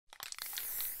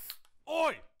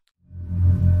Oi!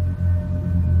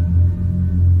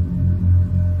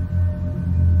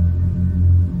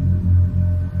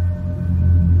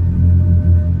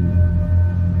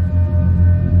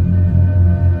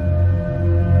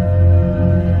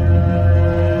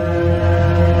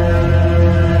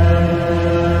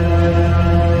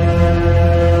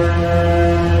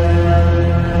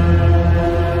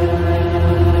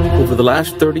 Over the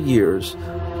last 30 years,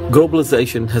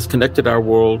 globalization has connected our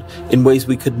world in ways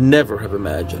we could never have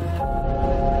imagined.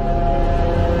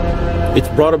 It's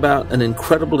brought about an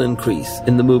incredible increase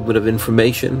in the movement of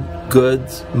information,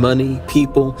 goods, money,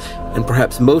 people, and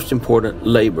perhaps most important,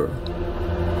 labor.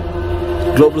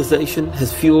 Globalization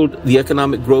has fueled the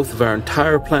economic growth of our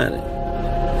entire planet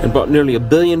and brought nearly 1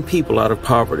 billion people out of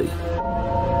poverty.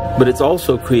 But it's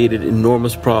also created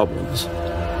enormous problems.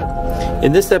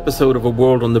 In this episode of A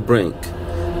World on the Brink,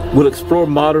 we'll explore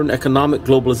modern economic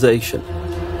globalization,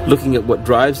 looking at what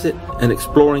drives it and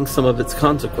exploring some of its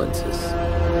consequences.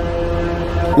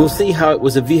 We'll see how it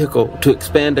was a vehicle to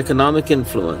expand economic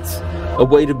influence, a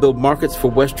way to build markets for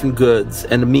Western goods,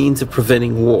 and a means of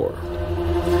preventing war.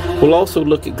 We'll also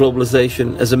look at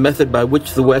globalization as a method by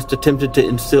which the West attempted to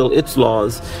instill its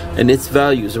laws and its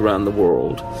values around the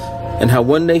world, and how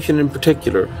one nation in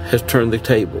particular has turned the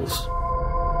tables.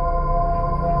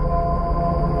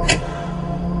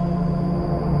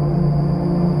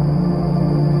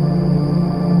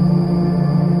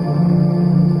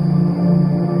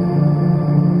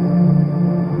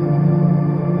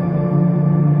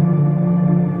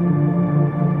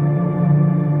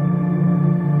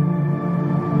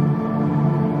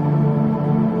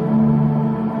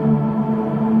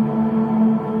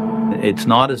 It's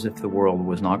not as if the world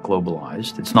was not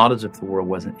globalized. It's not as if the world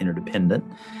wasn't interdependent.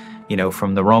 You know,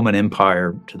 from the Roman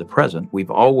Empire to the present,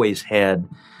 we've always had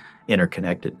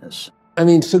interconnectedness. I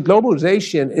mean, so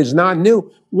globalization is not new.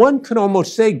 One could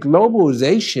almost say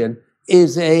globalization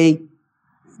is a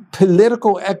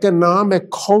political,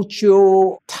 economic,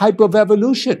 cultural type of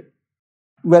evolution.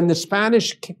 When the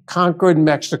Spanish conquered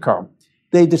Mexico,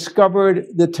 they discovered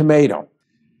the tomato.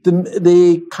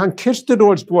 The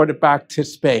conquistadors brought it back to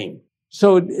Spain.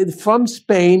 So from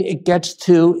Spain, it gets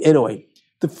to Italy.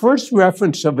 The first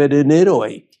reference of it in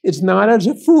Italy is not as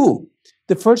a food.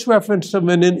 The first reference of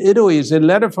it in Italy is a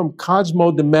letter from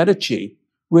Cosimo de' Medici,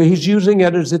 where he's using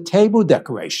it as a table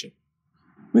decoration,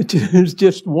 which is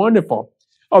just wonderful.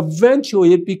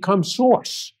 Eventually, it becomes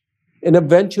sauce. And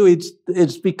eventually,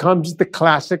 it becomes the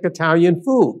classic Italian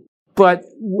food. But,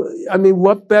 I mean,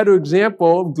 what better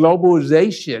example of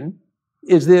globalization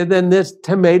is there than this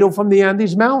tomato from the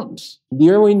Andes Mountains?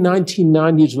 The early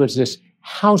 1990s was this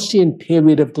halcyon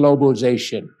period of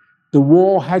globalization. The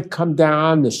wall had come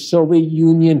down, the Soviet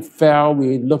Union fell,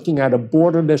 we were looking at a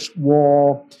borderless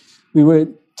wall.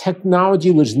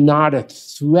 Technology was not a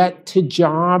threat to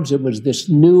jobs, it was this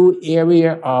new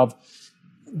area of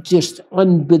just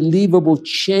unbelievable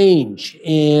change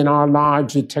in our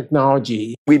lives with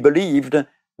technology. We believed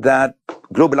that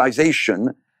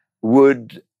globalization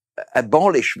would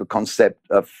abolish the concept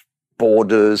of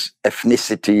borders,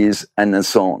 ethnicities, and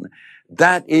so on.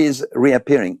 That is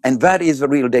reappearing, and that is the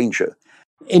real danger.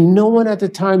 And no one at the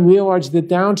time realized the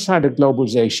downside of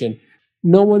globalization.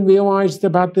 No one realized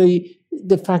about the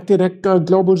fact that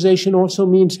globalization also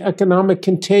means economic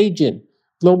contagion.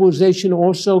 Globalization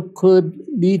also could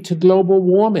lead to global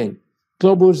warming.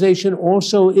 Globalization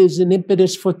also is an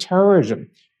impetus for terrorism.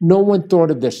 No one thought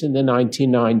of this in the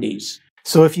 1990s.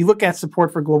 So if you look at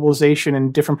support for globalization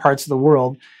in different parts of the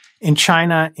world, in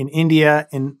China, in India,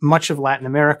 in much of Latin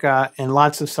America, and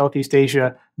lots of Southeast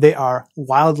Asia, they are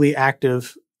wildly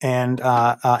active and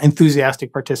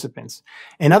enthusiastic participants.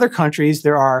 In other countries,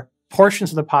 there are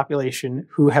portions of the population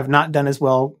who have not done as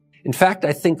well. In fact,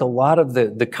 I think a lot of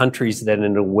the countries that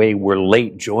in a way were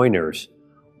late joiners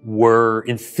were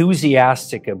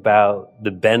enthusiastic about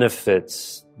the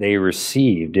benefits they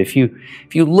received. If you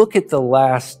look at the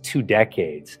last 2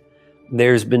 decades,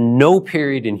 there's been no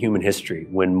period in human history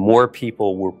when more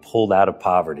people were pulled out of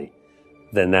poverty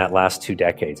than that last 2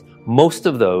 decades. Most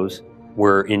of those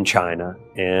were in China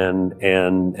and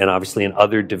obviously in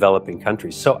other developing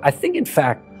countries. So I think, in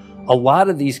fact, a lot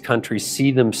of these countries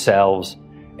see themselves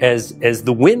as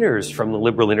the winners from the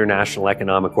liberal international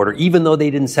economic order, even though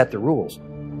they didn't set the rules.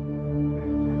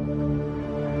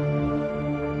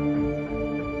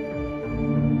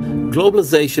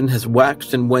 Globalization has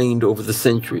waxed and waned over the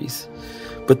centuries,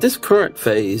 but this current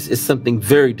phase is something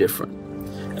very different,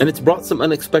 and it's brought some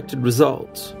unexpected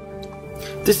results.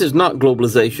 This is not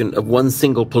globalization of one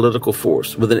single political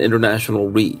force with an international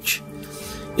reach.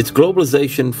 It's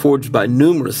globalization forged by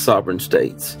numerous sovereign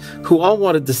states who all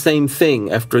wanted the same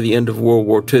thing after the end of World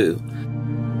War II: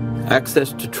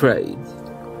 access to trade.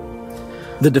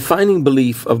 The defining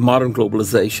belief of modern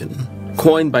globalization,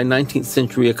 coined by 19th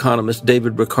century economist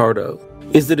David Ricardo,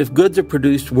 is that if goods are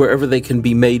produced wherever they can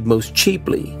be made most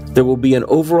cheaply, there will be an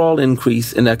overall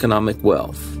increase in economic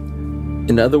wealth.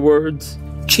 In other words,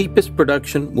 cheapest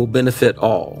production will benefit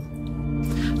all.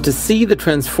 To see the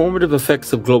transformative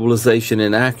effects of globalization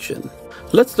in action,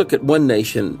 let's look at one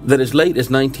nation that as late as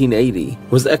 1980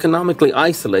 was economically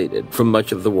isolated from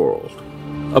much of the world.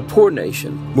 A poor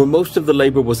nation where most of the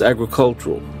labor was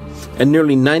agricultural, and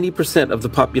nearly 90% of the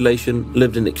population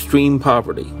lived in extreme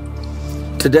poverty.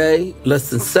 Today,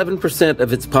 less than 7%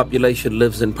 of its population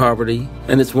lives in poverty,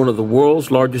 and it's one of the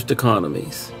world's largest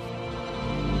economies.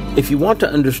 If you want to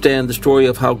understand the story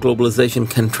of how globalization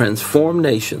can transform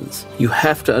nations, you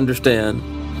have to understand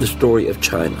the story of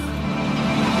China.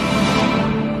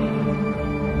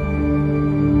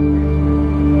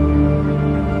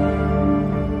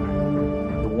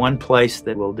 The one place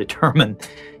that will determine,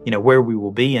 where we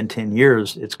will be in 10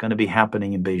 years, it's going to be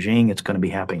happening in Beijing. It's going to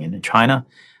be happening in China.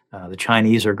 The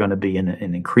Chinese are going to be in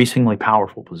an increasingly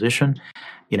powerful position.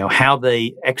 How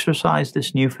they exercise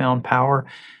this newfound power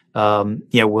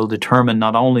will determine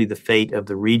not only the fate of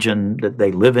the region that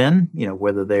they live in,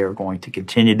 whether they are going to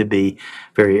continue to be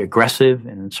very aggressive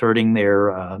in inserting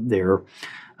their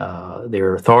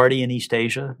authority in East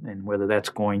Asia, and whether that's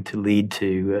going to lead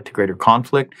to greater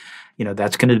conflict.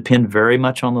 That's going to depend very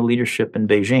much on the leadership in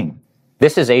Beijing.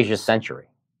 This is Asia's century.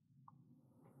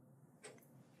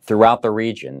 Throughout the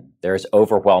region, there's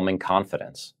overwhelming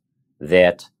confidence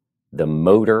that the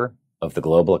motor of the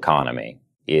global economy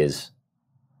is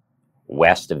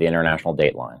west of the international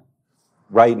date line.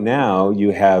 Right now,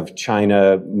 you have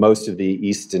China, most of the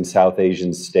East and South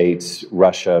Asian states,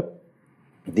 Russia.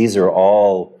 These are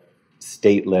all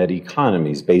state-led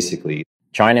economies, basically.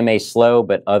 China may slow,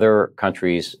 but other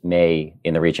countries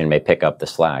in the region may pick up the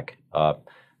slack.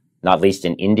 Not least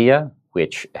in India,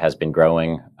 which has been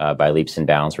growing by leaps and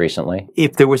bounds recently.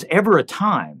 If there was ever a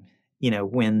time,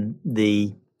 when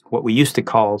what we used to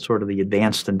call sort of the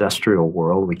advanced industrial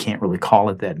world, we can't really call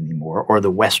it that anymore, or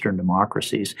the Western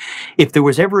democracies. If there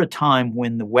was ever a time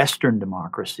when the Western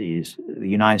democracies, the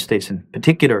United States in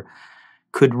particular,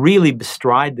 could really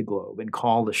bestride the globe and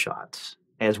call the shots,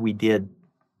 as we did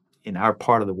in our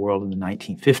part of the world in the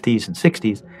 1950s and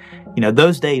 60s,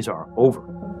 those days are over.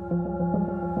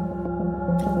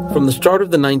 From the start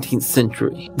of the 19th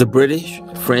century, the British,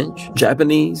 French,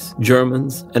 Japanese,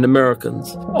 Germans, and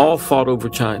Americans all fought over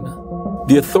China.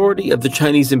 The authority of the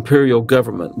Chinese imperial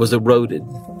government was eroded,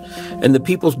 and the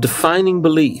people's defining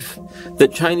belief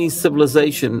that Chinese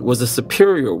civilization was a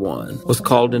superior one was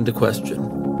called into question.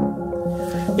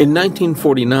 In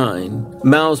 1949,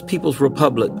 Mao's People's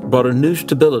Republic brought a new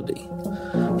stability.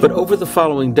 But over the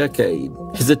following decade,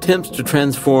 his attempts to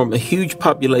transform a huge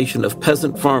population of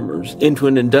peasant farmers into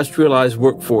an industrialized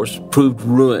workforce proved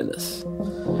ruinous.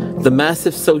 The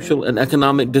massive social and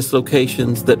economic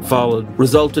dislocations that followed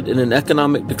resulted in an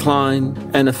economic decline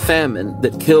and a famine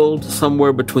that killed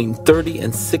somewhere between 30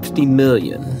 and 60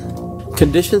 million.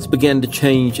 Conditions began to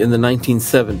change in the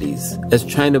 1970s as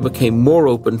China became more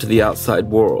open to the outside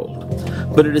world.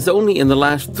 But it is only in the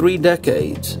last 3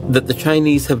 decades that the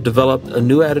Chinese have developed a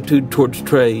new attitude towards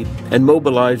trade and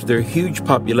mobilized their huge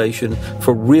population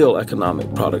for real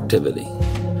economic productivity.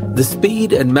 The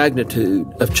speed and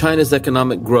magnitude of China's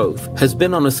economic growth has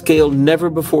been on a scale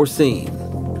never before seen,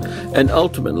 and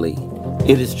ultimately,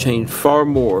 it has changed far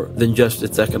more than just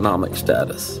its economic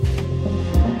status.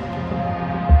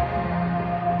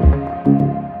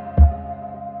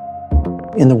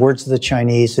 In the words of the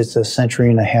Chinese, it's a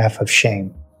century and a half of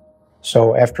shame.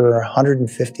 So after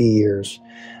 150 years,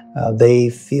 they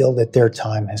feel that their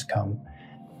time has come.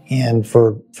 And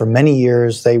for many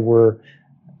years, they were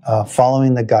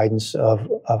following the guidance of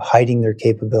hiding their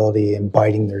capability and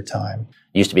biding their time.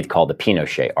 It used to be called the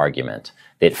Pinochet argument,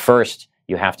 that first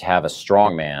you have to have a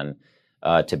strong man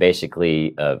to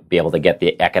basically be able to get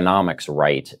the economics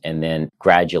right, and then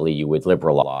gradually you would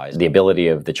liberalize. The ability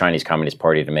of the Chinese Communist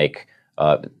Party to make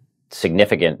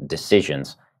significant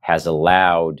decisions has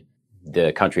allowed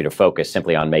the country to focus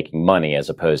simply on making money as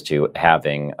opposed to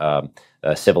having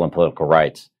civil and political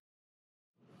rights.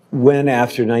 When,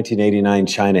 after 1989,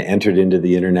 China entered into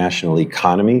the international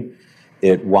economy,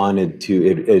 it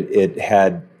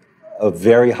had a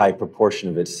very high proportion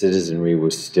of its citizenry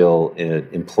was still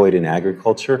employed in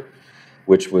agriculture,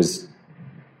 which was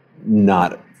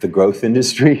not the growth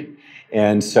industry.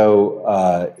 And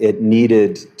so it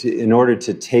needed to, in order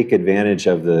to take advantage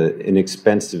of the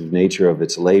inexpensive nature of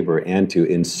its labor and to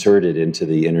insert it into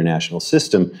the international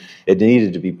system, it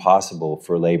needed to be possible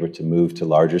for labor to move to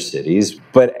larger cities.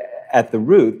 But at the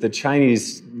root, the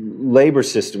Chinese labor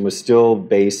system was still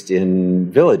based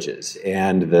in villages,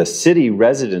 and the city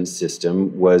residence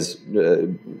system was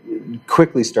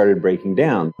quickly started breaking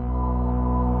down.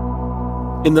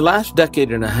 In the last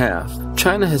decade and a half,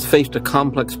 China has faced a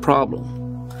complex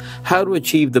problem: how to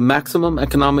achieve the maximum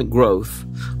economic growth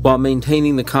while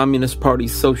maintaining the Communist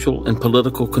Party's social and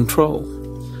political control.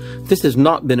 This has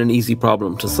not been an easy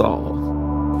problem to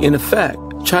solve. In effect,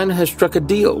 China has struck a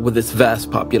deal with its vast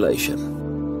population: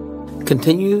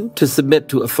 continue to submit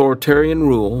to authoritarian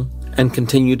rule and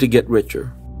continue to get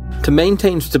richer. To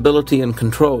maintain stability and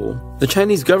control, the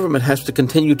Chinese government has to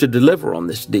continue to deliver on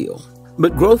this deal.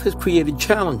 But growth has created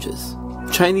challenges.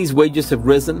 Chinese wages have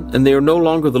risen, and they are no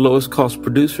longer the lowest cost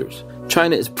producers.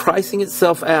 China is pricing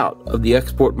itself out of the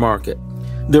export market.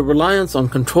 Their reliance on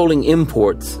controlling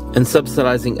imports and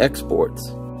subsidizing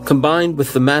exports, combined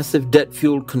with the massive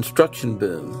debt-fueled construction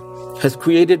boom, has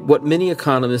created what many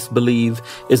economists believe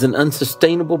is an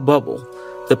unsustainable bubble,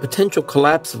 the potential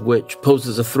collapse of which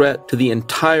poses a threat to the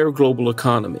entire global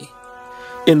economy.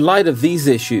 In light of these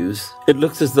issues, it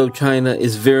looks as though China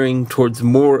is veering towards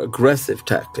more aggressive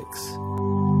tactics.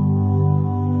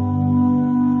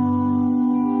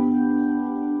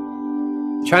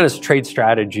 China's trade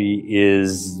strategy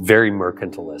is very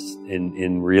mercantilist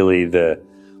in really the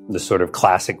sort of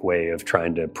classic way of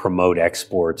trying to promote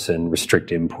exports and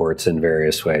restrict imports in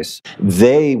various ways.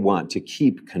 They want to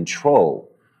keep control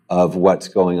of what's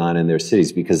going on in their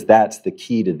cities, because that's the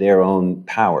key to their own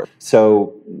power.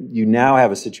 So you now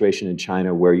have a situation in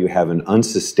China where you have an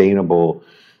unsustainable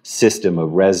system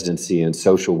of residency and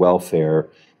social welfare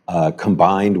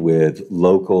combined with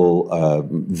local,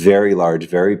 very large,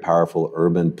 very powerful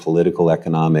urban political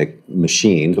economic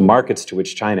machine. The markets to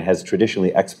which China has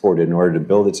traditionally exported in order to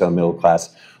build its own middle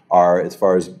class are, as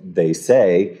far as they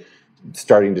say,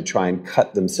 starting to try and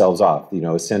cut themselves off. You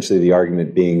know, essentially the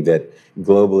argument being that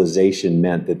globalization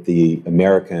meant that the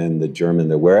American, the German,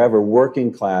 the wherever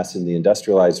working class in the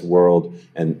industrialized world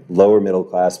and lower middle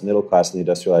class in the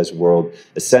industrialized world,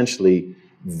 essentially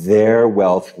their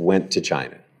wealth went to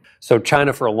China. So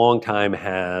China for a long time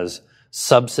has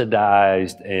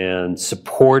subsidized and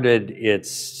supported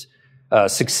its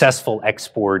successful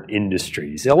export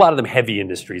industries. A lot of them heavy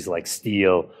industries like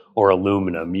steel or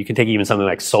aluminum. You can take even something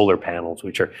like solar panels,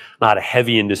 which are not a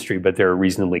heavy industry, but they're a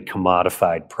reasonably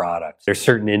commodified product. There's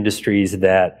certain industries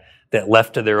that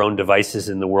left to their own devices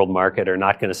in the world market are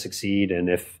not going to succeed. And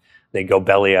if they go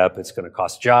belly up, it's going to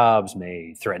cost jobs,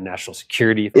 may threaten national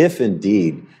security. If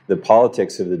indeed the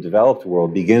politics of the developed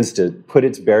world begins to put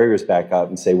its barriers back up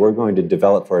and say, we're going to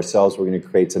develop for ourselves, we're going to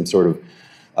create some sort of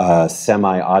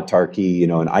semi-autarky,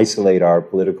 and isolate our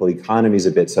political economies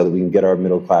a bit so that we can get our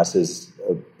middle classes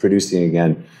producing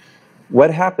again.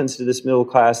 What happens to this middle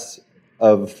class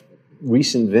of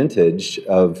recent vintage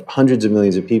of hundreds of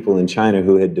millions of people in China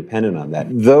who had depended on that?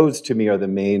 Those, to me, are the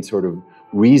main sort of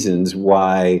reasons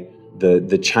why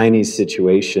the Chinese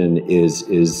situation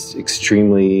is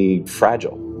extremely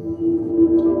fragile.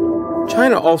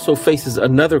 China also faces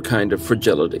another kind of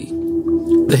fragility.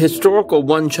 The historical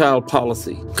one-child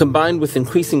policy, combined with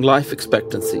increasing life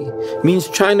expectancy, means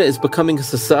China is becoming a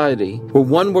society where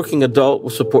one working adult will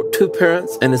support 2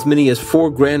 parents and as many as 4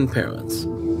 grandparents.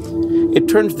 It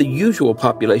turns the usual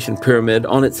population pyramid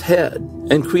on its head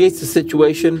and creates a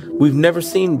situation we've never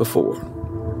seen before,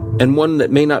 and one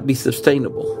that may not be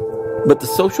sustainable. But the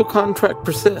social contract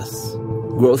persists.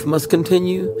 Growth must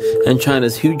continue, and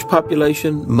China's huge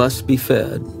population must be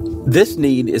fed. This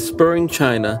need is spurring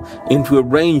China into a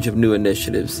range of new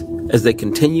initiatives as they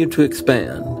continue to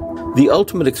expand. The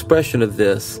ultimate expression of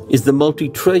this is the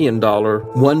multi-trillion-dollar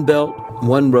One Belt,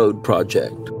 One Road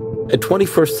project, a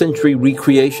 21st century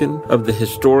recreation of the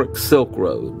historic Silk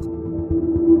Road.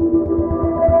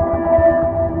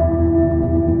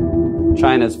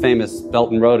 China's famous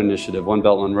Belt and Road initiative, One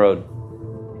Belt, One Road,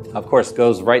 of course,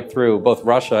 goes right through both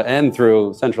Russia and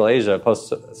through Central Asia,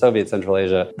 post-Soviet Central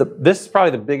Asia. This is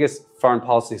probably the biggest foreign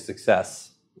policy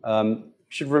success. You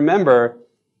should remember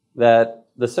that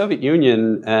the Soviet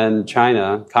Union and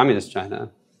China, communist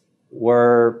China,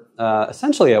 were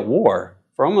essentially at war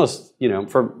for almost,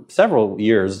 for several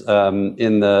years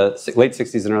in the late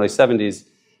 60s and early 70s,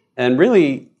 and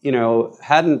really,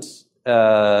 hadn't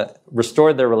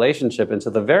restored their relationship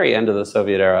until the very end of the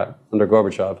Soviet era under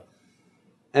Gorbachev.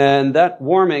 And that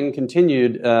warming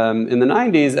continued in the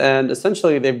 90s, and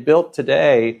essentially they've built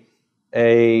today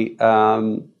a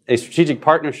a strategic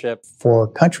partnership. For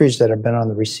countries that have been on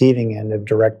the receiving end of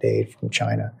direct aid from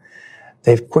China,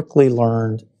 they've quickly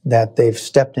learned that they've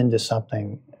stepped into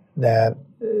something that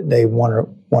they want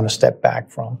to step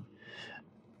back from.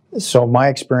 So my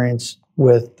experience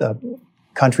with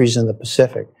countries in the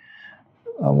Pacific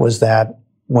was that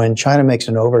when China makes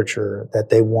an overture that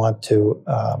they want to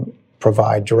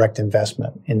provide direct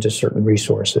investment into certain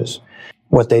resources,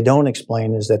 what they don't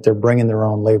explain is that they're bringing their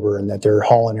own labor and that they're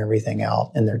hauling everything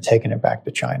out and they're taking it back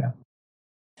to China.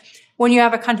 When you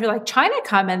have a country like China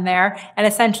come in there and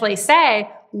essentially say,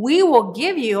 we will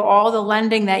give you all the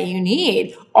lending that you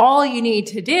need. All you need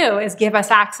to do is give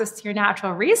us access to your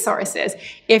natural resources.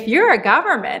 If you're a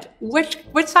government, which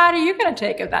side are you going to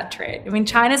take of that trade? I mean,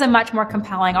 China's a much more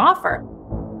compelling offer.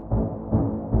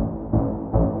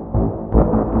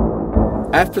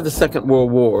 After the Second World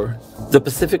War, the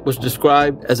Pacific was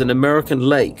described as an American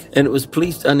lake, and it was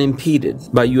policed unimpeded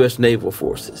by U.S. naval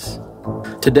forces.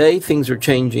 Today, things are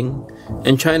changing,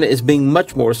 and China is being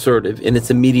much more assertive in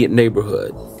its immediate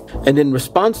neighborhood. And in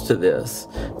response to this,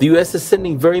 the U.S. is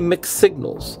sending very mixed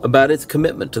signals about its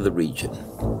commitment to the region.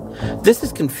 This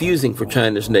is confusing for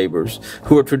China's neighbors,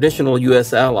 who are traditional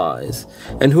U.S. allies,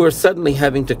 and who are suddenly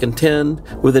having to contend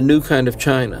with a new kind of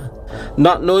China.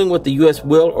 Not knowing what the U.S.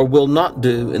 will or will not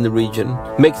do in the region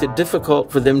makes it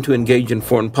difficult for them to engage in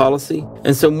foreign policy,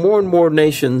 and so more and more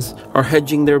nations are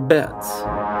hedging their bets.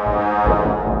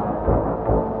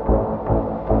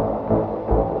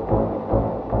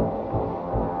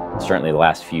 Certainly the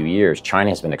last few years, China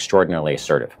has been extraordinarily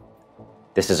assertive.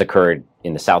 This has occurred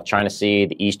in the South China Sea,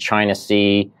 the East China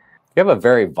Sea. You have a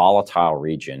very volatile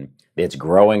region that's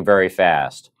growing very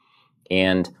fast,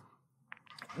 and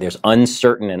there's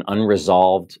uncertain and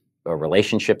unresolved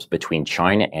relationships between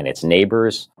China and its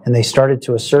neighbors. And they started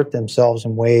to assert themselves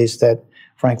in ways that,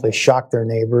 frankly, shocked their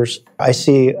neighbors. I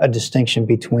see a distinction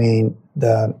between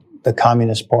the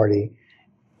Communist Party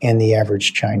and the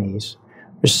average Chinese.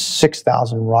 There's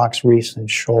 6,000 rocks, reefs, and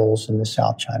shoals in the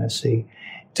South China Sea.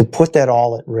 To put that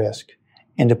all at risk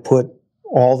and to put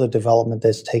all the development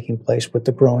that's taking place with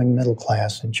the growing middle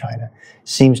class in China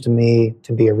seems to me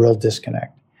to be a real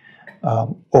disconnect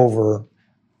over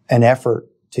an effort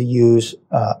to use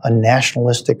a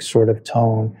nationalistic sort of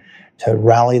tone to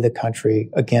rally the country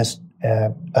against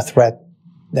a threat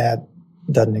that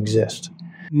doesn't exist.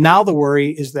 Now the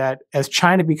worry is that as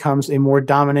China becomes a more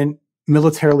dominant,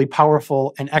 militarily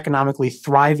powerful, and economically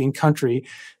thriving country,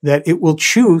 that it will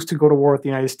choose to go to war with the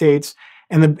United States.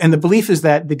 And the belief is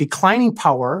that the declining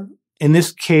power, in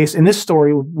this case, in this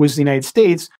story, was the United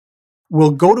States,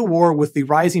 will go to war with the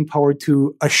rising power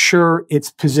to assure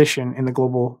its position in the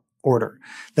global order,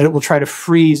 that it will try to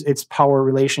freeze its power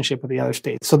relationship with the other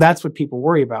states. So that's what people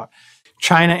worry about.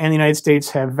 China and the United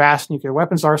States have vast nuclear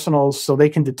weapons arsenals, so they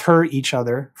can deter each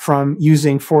other from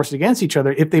using force against each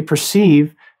other if they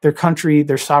perceive their country,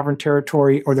 their sovereign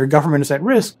territory, or their government is at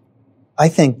risk. I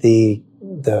think the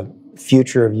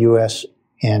future of U.S.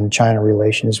 and China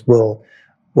relations will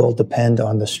depend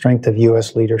on the strength of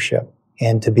U.S. leadership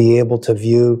and to be able to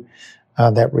view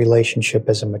that relationship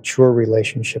as a mature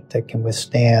relationship that can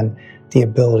withstand the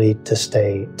ability to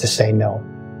say no.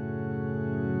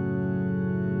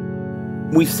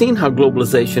 We've seen how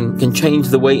globalization can change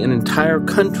the way an entire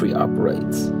country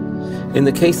operates. In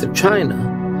the case of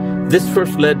China, this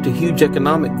first led to huge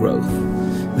economic growth,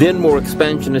 then more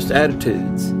expansionist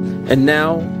attitudes, and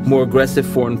now more aggressive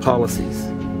foreign policies.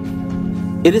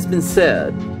 It has been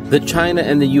said that China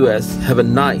and the U.S. have a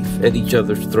knife at each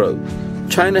other's throat.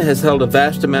 China has held a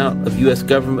vast amount of U.S.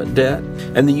 government debt,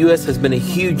 and the U.S. has been a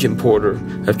huge importer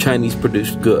of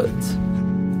Chinese-produced goods.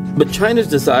 But China's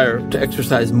desire to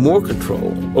exercise more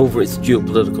control over its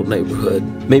geopolitical neighborhood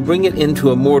may bring it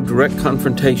into a more direct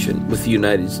confrontation with the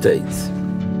United States.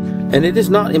 And it is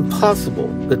not impossible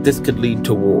that this could lead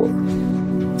to war.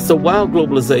 So while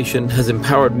globalization has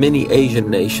empowered many Asian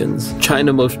nations,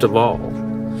 China most of all,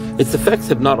 its effects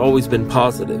have not always been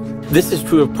positive. This is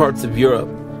true of parts of Europe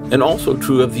and also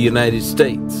true of the United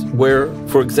States, where,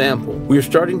 for example, we are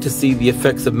starting to see the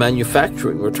effects of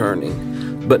manufacturing returning,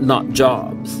 but not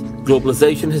jobs.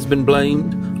 Globalization has been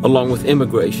blamed, along with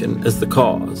immigration, as the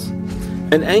cause.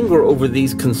 And anger over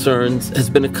these concerns has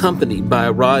been accompanied by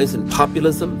a rise in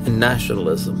populism and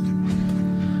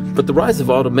nationalism. But the rise of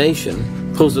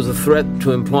automation poses a threat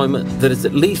to employment that is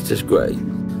at least as great.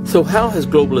 So how has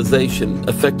globalization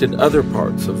affected other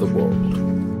parts of the world?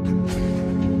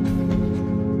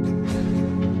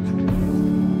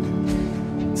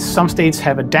 some states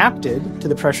have adapted to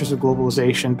the pressures of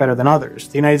globalization better than others.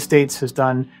 The United States has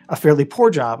done a fairly poor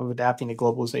job of adapting to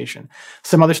globalization.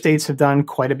 Some other states have done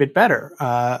quite a bit better.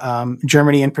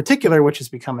 Germany in particular, which has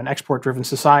become an export-driven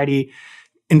society,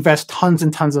 invests tons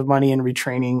and tons of money in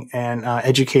retraining and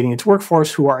educating its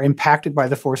workforce who are impacted by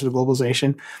the forces of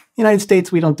globalization. The United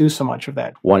States, we don't do so much of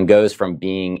that. One goes from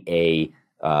being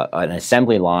an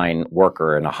assembly line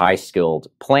worker in a high-skilled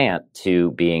plant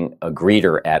to being a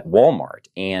greeter at Walmart.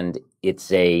 And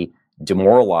it's a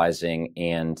demoralizing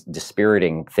and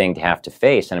dispiriting thing to have to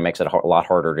face, and it makes it a lot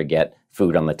harder to get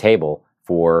food on the table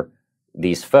for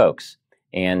these folks.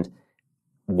 And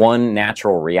one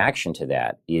natural reaction to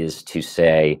that is to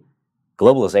say,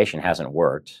 globalization hasn't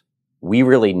worked. We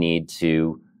really need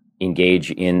to engage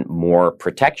in more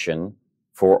protection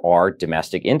for our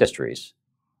domestic industries.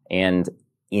 And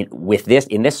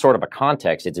in this sort of a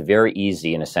context, it's very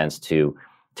easy, in a sense, to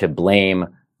blame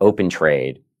open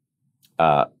trade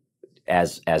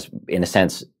as in a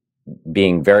sense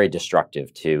being very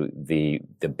destructive to the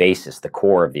basis, the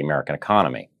core of the American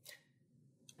economy.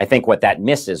 I think what that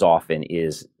misses often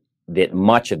is that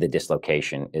much of the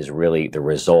dislocation is really the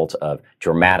result of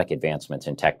dramatic advancements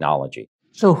in technology.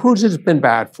 So who's it been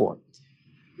bad for?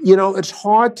 You know, it's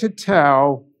hard to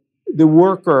tell the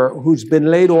worker who's been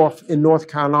laid off in North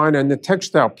Carolina in the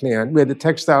textile plant, where the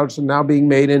textiles are now being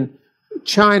made in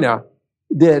China,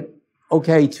 that,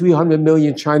 okay, 300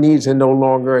 million Chinese are no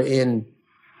longer in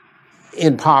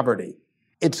poverty.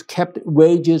 It's kept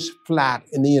wages flat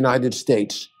in the United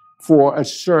States for a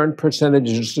certain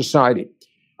percentage of society.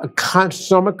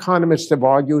 Some economists have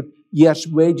argued, yes,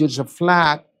 wages are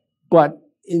flat, but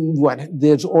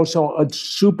there's also a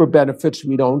super benefits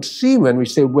we don't see when we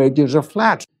say wages are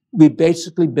flat. We've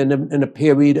basically been in a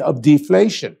period of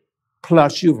deflation.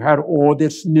 Plus, you've had all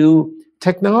this new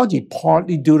technology,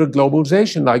 partly due to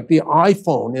globalization, like the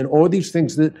iPhone and all these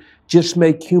things that just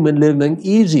make human living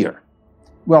easier.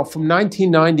 Well, from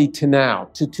 1990 to now,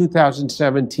 to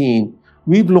 2017,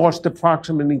 we've lost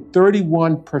approximately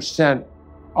 31%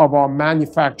 of our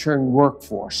manufacturing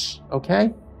workforce,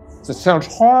 okay? So it sounds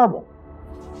horrible.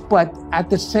 But at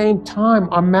the same time,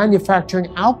 our manufacturing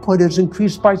output has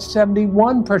increased by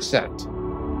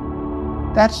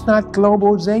 71%. That's not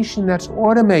globalization, that's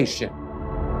automation.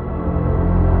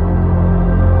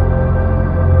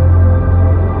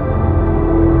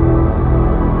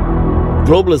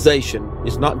 Globalization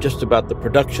is not just about the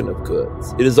production of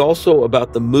goods. It is also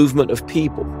about the movement of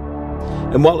people.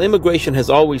 And while immigration has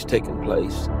always taken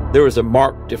place, there is a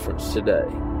marked difference today.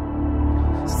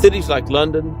 Cities like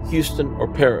London, Houston, or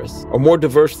Paris are more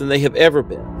diverse than they have ever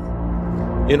been.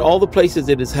 In all the places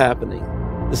it is happening,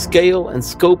 the scale and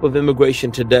scope of immigration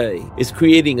today is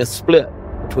creating a split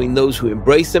between those who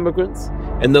embrace immigrants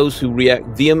and those who react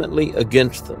vehemently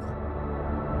against them.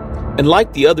 And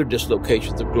like the other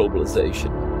dislocations of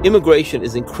globalization, immigration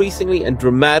is increasingly and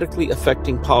dramatically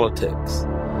affecting politics.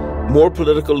 More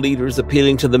political leaders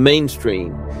appealing to the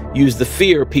mainstream use the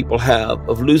fear people have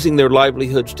of losing their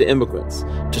livelihoods to immigrants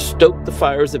to stoke the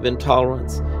fires of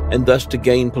intolerance and thus to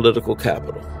gain political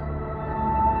capital.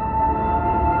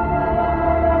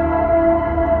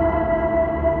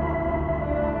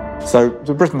 So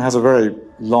Britain has a very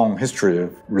long history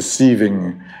of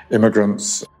receiving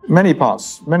immigrants. Many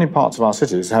parts of our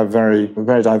cities have very,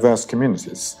 very diverse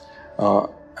communities.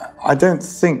 I don't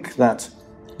think that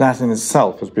in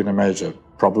itself has been a major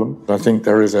problem. I think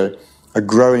there is a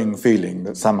growing feeling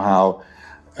that somehow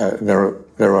there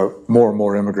are more and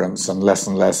more immigrants and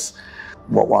less,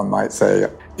 what one might say,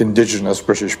 indigenous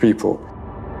British people.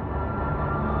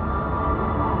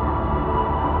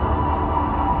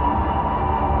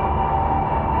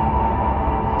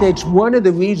 It's one of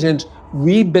the reasons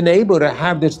we've been able to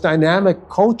have this dynamic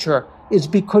culture is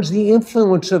because the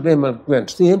influence of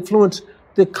immigrants,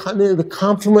 the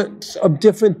confluence of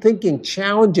different thinking,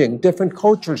 challenging different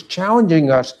cultures,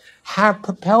 challenging us, have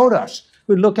propelled us.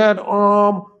 We look at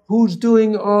who's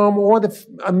doing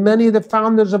many of the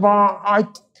founders of our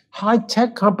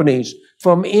high-tech companies,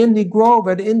 from Andy Grove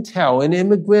at Intel, an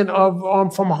immigrant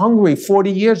from Hungary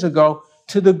 40 years ago,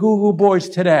 to the Google boys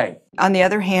today. On the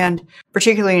other hand,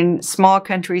 particularly in small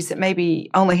countries that maybe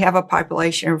only have a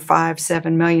population of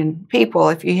 5-7 million people,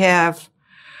 if you have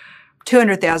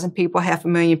 200,000 people,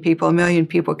 500,000 people, 1 million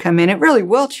people come in, it really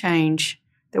will change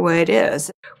the way it is.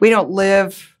 We don't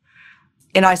live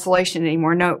in isolation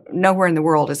anymore. Nowhere in the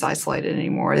world is isolated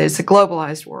anymore. It's a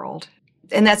globalized world.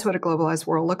 And that's what a globalized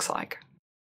world looks like.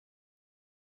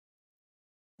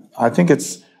 I think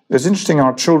it's interesting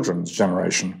our children's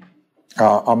generation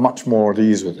are much more at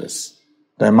ease with this.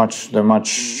 They're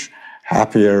much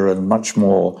happier and much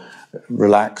more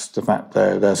relaxed. The fact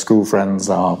their school friends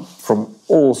are from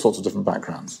all sorts of different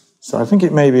backgrounds. So I think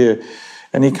it may be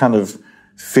any kind of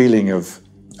feeling of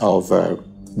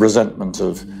resentment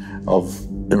of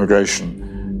immigration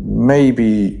may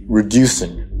be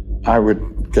reducing. I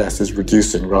would guess is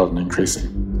reducing rather than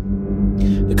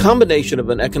increasing. The combination of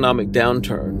an economic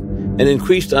downturn and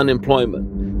increased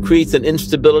unemployment creates an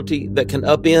instability that can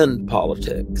upend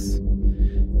politics.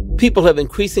 People have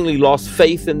increasingly lost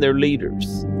faith in their leaders,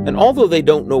 and although they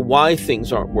don't know why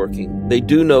things aren't working, they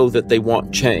do know that they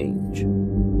want change.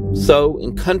 So,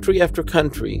 in country after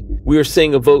country, we are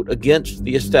seeing a vote against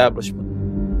the establishment.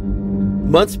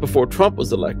 Months before Trump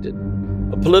was elected,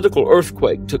 a political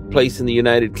earthquake took place in the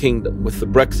United Kingdom with the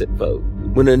Brexit vote,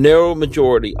 when a narrow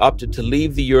majority opted to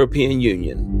leave the European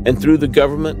Union and threw the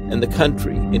government and the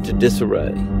country into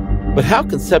disarray. But how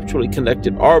conceptually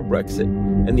connected are Brexit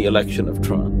and the election of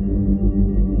Trump?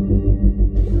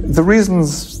 The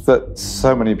reasons that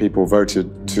so many people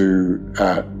voted to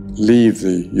leave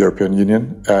the European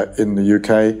Union in the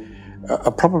UK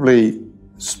are probably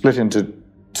split into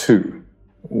two.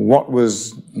 What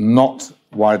was not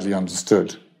widely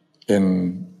understood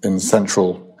in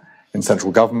central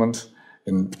government,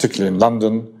 particularly in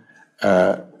London,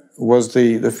 was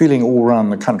the feeling all around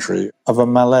the country of a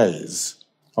malaise,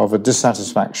 of a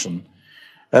dissatisfaction.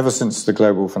 Ever since the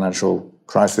global financial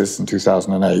crisis in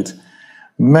 2008,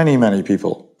 many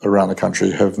people around the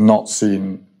country have not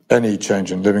seen any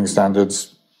change in living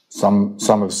standards. Some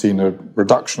have seen a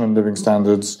reduction in living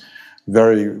standards.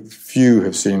 Very few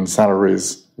have seen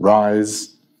salaries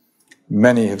rise.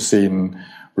 Many have seen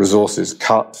resources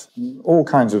cut. All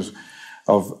kinds of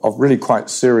really quite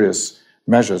serious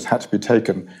measures had to be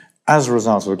taken as a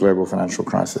result of the global financial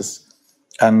crisis.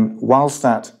 And whilst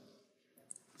that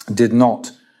did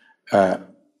not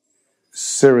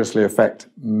seriously affect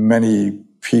many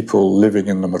people living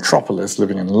in the metropolis,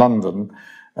 living in London,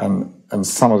 and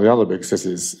some of the other big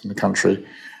cities in the country,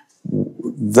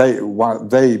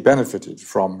 they benefited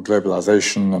from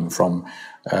globalization and from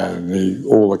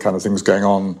all the kind of things going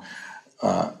on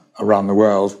around the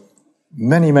world.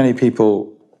 Many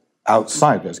people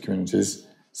outside those communities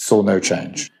saw no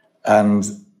change. And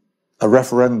a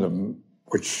referendum,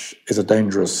 which is a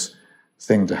dangerous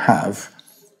thing to have,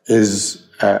 is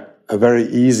a very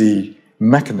easy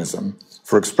mechanism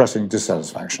for expressing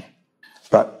dissatisfaction.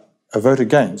 But a vote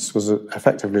against was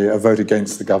effectively a vote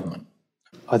against the government.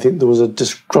 I think there was a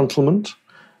disgruntlement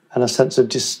and a sense of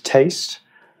distaste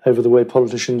over the way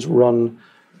politicians run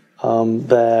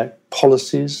their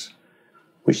policies,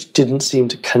 which didn't seem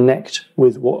to connect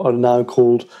with what are now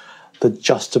called the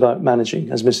just about managing,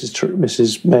 as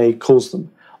Mrs. May calls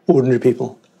them, ordinary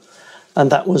people.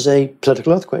 And that was a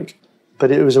political earthquake.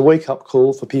 But it was a wake-up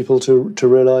call for people to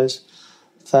realise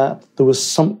that there was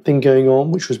something going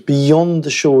on which was beyond the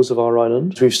shores of our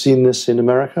island. We've seen this in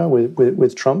America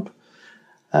with Trump.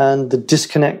 And the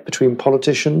disconnect between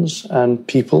politicians and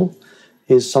people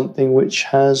is something which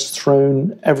has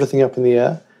thrown everything up in the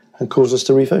air and caused us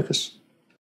to refocus.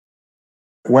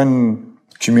 When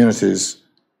communities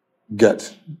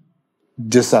get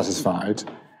dissatisfied,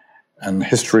 and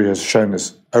history has shown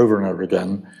this over and over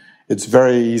again, it's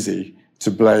very easy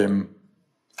to blame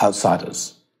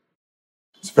outsiders.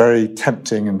 It's very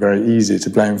tempting and very easy to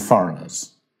blame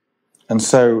foreigners. And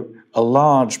so a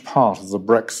large part of the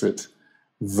Brexit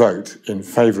vote in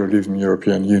favour of leaving the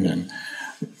European Union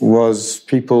was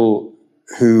people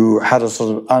who had a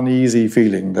sort of uneasy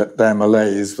feeling that their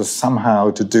malaise was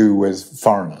somehow to do with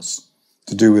foreigners,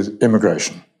 to do with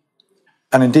immigration.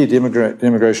 And indeed, the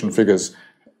immigration figures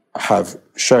have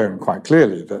shown quite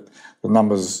clearly that the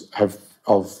numbers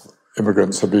of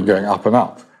immigrants have been going up and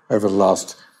up over the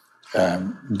last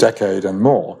decade and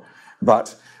more.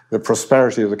 But the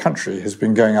prosperity of the country has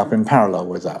been going up in parallel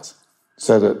with that,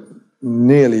 so that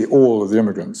nearly all of the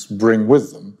immigrants bring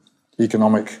with them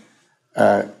economic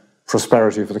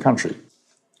prosperity for the country.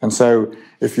 And so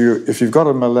if you've got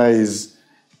a malaise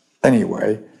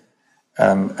anyway,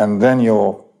 and then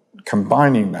you're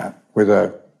combining that with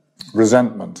a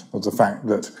resentment of the fact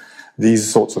that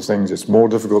these sorts of things, it's more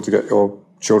difficult to get your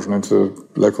children into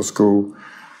local school,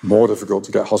 more difficult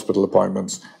to get hospital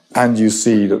appointments, and you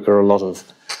see that there are a lot of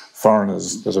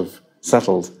foreigners that have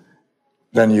settled,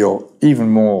 then you're even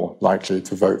more likely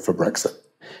to vote for Brexit.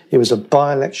 It was a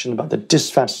by-election about the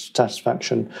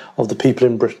dissatisfaction of the people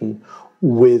in Britain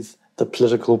with the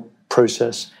political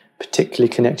process, particularly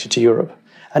connected to Europe.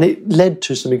 And it led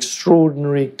to some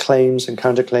extraordinary claims and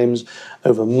counterclaims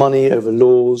over money, over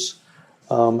laws.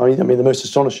 I mean, the most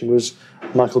astonishing was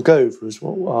Michael Gove, who was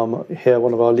here,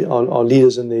 one of our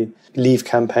leaders in the Leave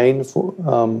campaign,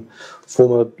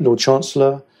 former Lord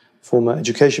Chancellor, former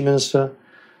education minister,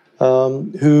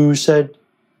 who said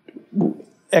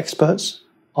experts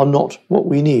are not what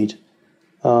we need.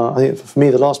 I think for me,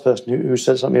 the last person who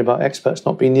said something about experts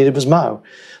not being needed was Mao.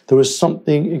 There was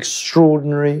something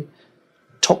extraordinary,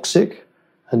 toxic,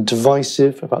 and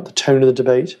divisive about the tone of the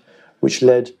debate, which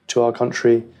led to our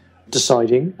country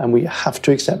deciding, and we have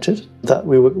to accept it, that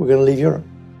we're going to leave Europe.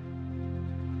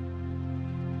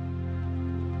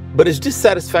 But is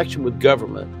dissatisfaction with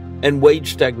government and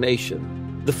wage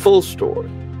stagnation the full story?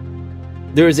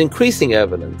 There is increasing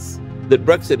evidence that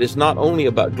Brexit is not only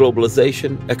about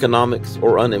globalization, economics,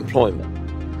 or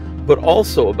unemployment, but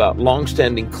also about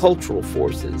long-standing cultural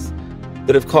forces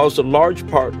that have caused a large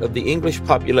part of the English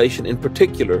population in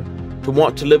particular to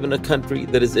want to live in a country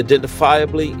that is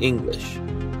identifiably English.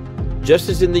 Just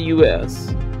as in the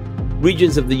US,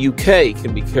 regions of the UK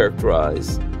can be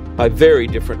characterized by very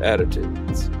different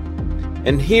attitudes.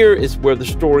 And here is where the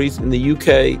stories in the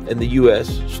UK and the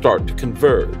US start to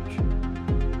converge.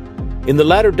 In the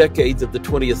latter decades of the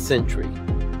 20th century,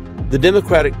 the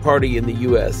Democratic Party in the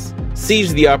US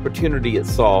seized the opportunity it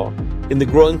saw in the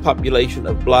growing population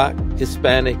of Black,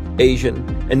 Hispanic, Asian,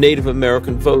 and Native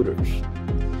American voters,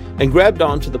 and grabbed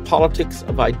onto the politics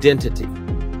of identity,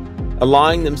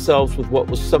 allying themselves with what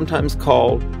was sometimes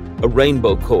called a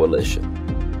rainbow coalition.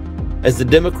 As the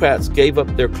Democrats gave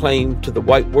up their claim to the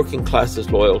white working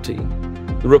class's loyalty,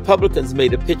 the Republicans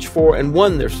made a pitch for and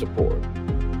won their support,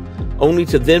 only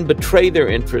to then betray their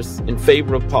interests in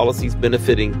favor of policies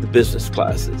benefiting the business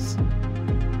classes.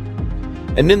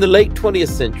 And in the late 20th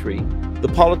century, the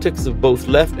politics of both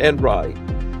left and right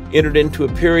entered into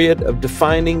a period of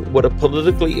defining what a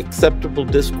politically acceptable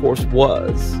discourse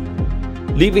was,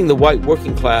 leaving the white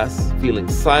working class feeling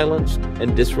silenced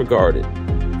and disregarded.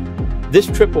 This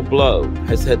triple blow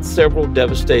has had several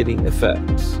devastating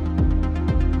effects.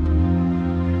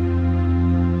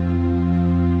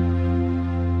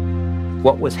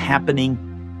 What was happening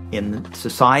in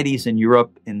societies in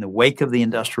Europe in the wake of the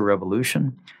Industrial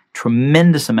Revolution,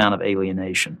 tremendous amount of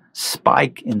alienation,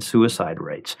 spike in suicide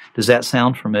rates. Does that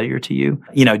sound familiar to you?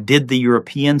 Did the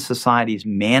European societies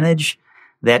manage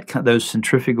those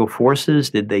centrifugal forces?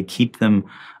 Did they keep them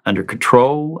under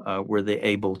control? Were they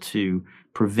able to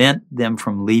prevent them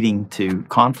from leading to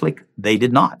conflict? They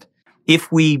did not.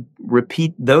 If we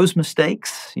repeat those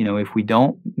mistakes, if we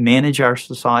don't manage our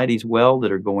societies well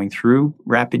that are going through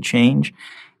rapid change,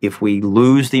 if we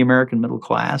lose the American middle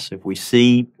class, if we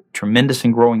see tremendous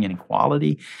and growing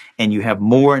inequality, and you have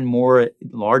more and more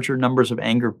larger numbers of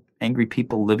angry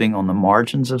people living on the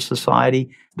margins of society,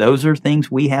 those are things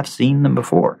we have seen them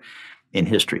before in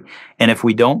history. And if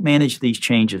we don't manage these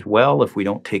changes well, if we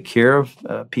don't take care of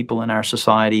people in our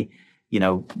society,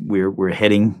 we're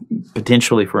heading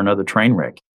potentially for another train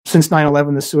wreck. Since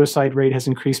 9/11, the suicide rate has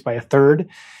increased by a third,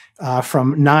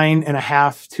 from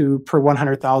 9.5 per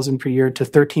 100,000 per year to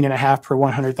 13.5 per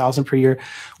 100,000 per year.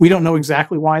 We don't know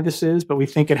exactly why this is, but we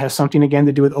think it has something again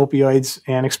to do with opioids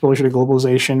and exposure to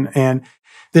globalization. And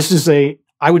this is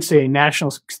I would say, a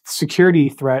national security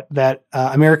threat that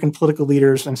American political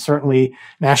leaders and certainly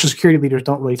national security leaders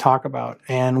don't really talk about.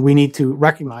 And we need to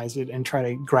recognize it and try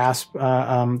to grasp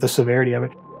the severity of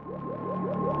it.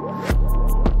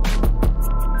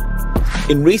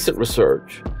 In recent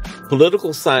research,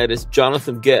 political scientist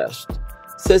Jonathan Guest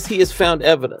says he has found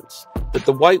evidence that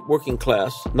the white working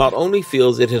class not only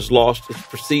feels it has lost its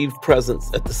perceived presence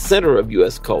at the center of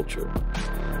U.S. culture,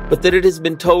 but that it has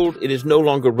been told it is no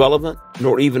longer relevant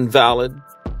nor even valid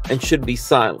and should be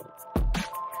silent.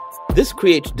 This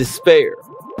creates despair,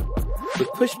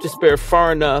 but push despair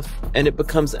far enough and it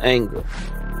becomes anger.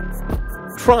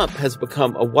 Trump has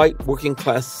become a white working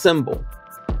class symbol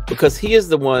because he is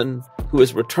the one who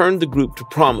has returned the group to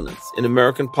prominence in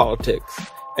American politics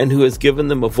and who has given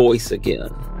them a voice again.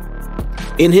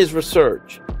 In his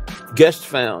research, Guest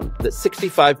found that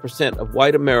 65% of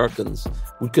white Americans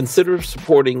would consider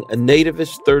supporting a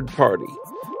nativist third party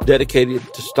dedicated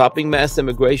to stopping mass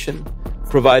immigration,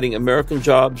 providing American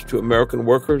jobs to American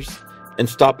workers, and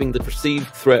stopping the perceived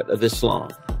threat of Islam.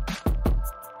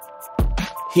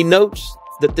 He notes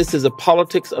that this is a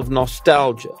politics of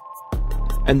nostalgia,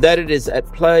 and that it is at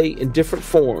play in different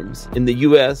forms in the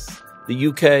US, the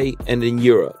UK, and in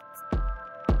Europe.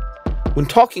 When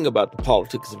talking about the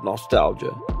politics of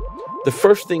nostalgia, the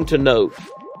first thing to note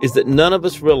is that none of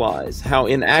us realize how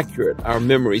inaccurate our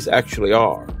memories actually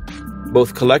are,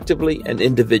 both collectively and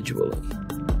individually.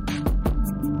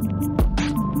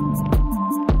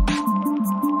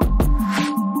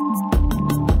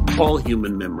 all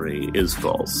human memory is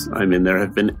false. I mean, there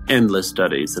have been endless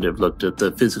studies that have looked at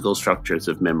the physical structures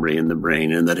of memory in the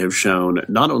brain and that have shown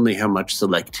not only how much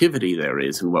selectivity there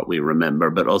is in what we remember,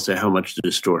 but also how much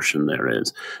distortion there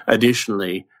is.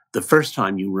 Additionally, the first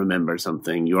time you remember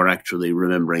something, you're actually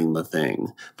remembering the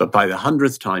thing. But by the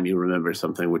 100th time you remember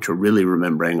something, what you're really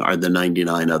remembering are the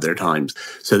 99 other times.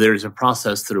 So there's a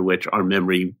process through which our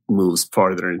memory moves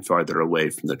farther and farther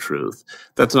away from the truth.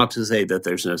 That's not to say that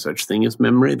there's no such thing as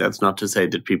memory. That's not to say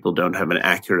that people don't have an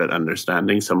accurate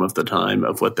understanding some of the time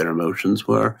of what their emotions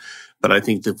were. But I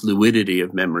think the fluidity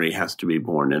of memory has to be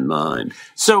borne in mind.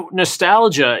 So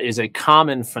nostalgia is a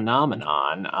common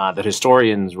phenomenon that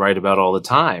historians write about all the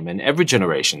time, and every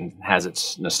generation has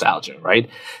its nostalgia, right?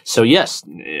 So yes,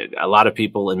 a lot of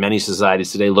people in many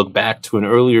societies today look back to an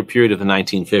earlier period of the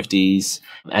 1950s,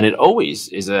 and it always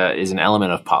is an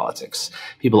element of politics.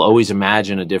 People always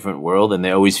imagine a different world, and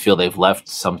they always feel they've left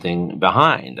something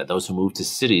behind. Those who moved to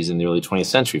cities in the early 20th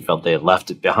century felt they had left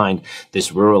it behind,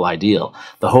 this rural ideal.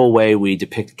 The whole way we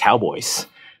depict cowboys,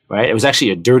 right? It was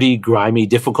actually a dirty, grimy,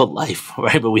 difficult life,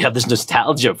 right? But we have this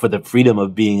nostalgia for the freedom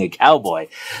of being a cowboy.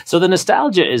 So the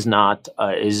nostalgia is not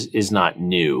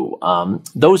new.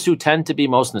 Those who tend to be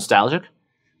most nostalgic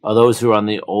are those who are on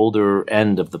the older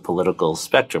end of the political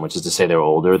spectrum, which is to say they're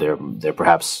older, they're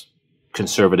perhaps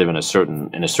conservative in a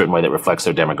certain way that reflects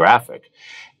their demographic.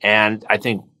 And I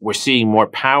think we're seeing more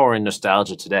power in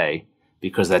nostalgia today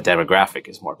because that demographic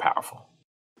is more powerful.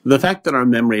 The fact that our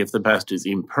memory of the past is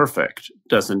imperfect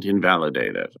doesn't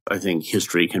invalidate it. I think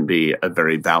history can be a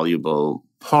very valuable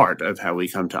part of how we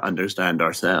come to understand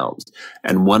ourselves.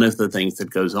 And one of the things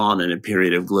that goes on in a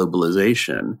period of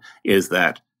globalization is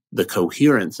that the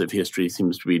coherence of history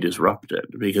seems to be disrupted.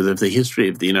 Because if the history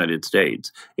of the United States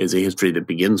is a history that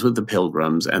begins with the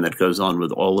Pilgrims and that goes on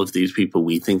with all of these people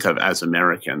we think of as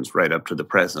Americans right up to the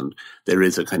present, there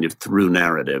is a kind of through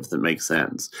narrative that makes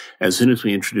sense. As soon as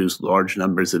we introduce large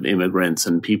numbers of immigrants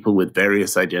and people with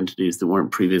various identities that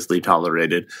weren't previously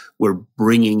tolerated, we're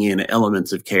bringing in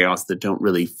elements of chaos that don't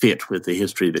really fit with the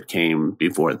history that came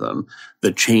before them.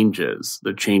 The changes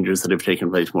that have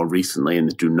taken place more recently and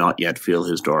that do not yet feel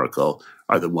historical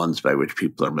are the ones by which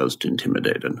people are most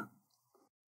intimidated.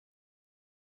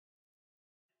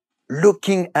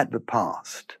 Looking at the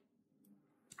past,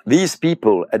 these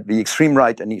people at the extreme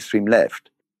right and extreme left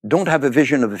don't have a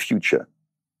vision of the future.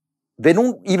 They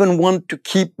don't even want to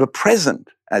keep the present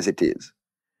as it is.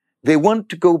 They want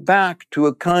to go back to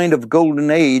a kind of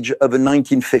golden age of the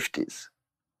 1950s.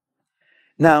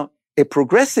 Now, a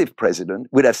progressive president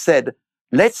would have said,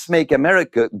 let's make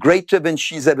America greater than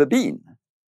she's ever been.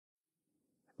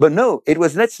 But no, it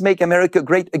was let's make America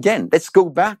great again. Let's go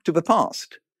back to the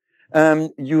past.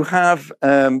 You have,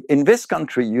 in this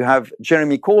country, you have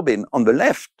Jeremy Corbyn on the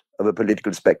left of the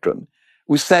political spectrum,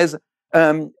 who says,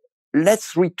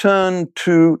 let's return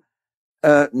to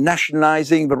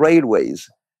nationalizing the railways,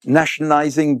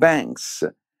 nationalizing banks.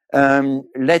 All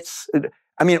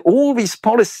these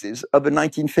policies of the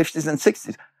 1950s and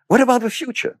 60s. What about the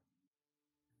future?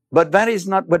 But that is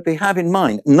not what they have in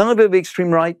mind, neither the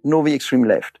extreme right nor the extreme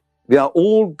left. They are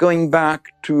all going back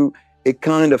to a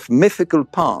kind of mythical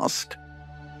past,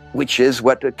 which is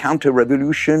what a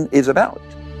counter-revolution is about.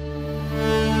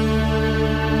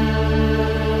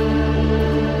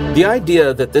 The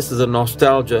idea that this is a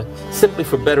nostalgia simply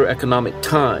for better economic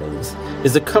times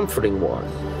is a comforting one,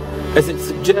 as it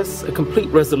suggests a complete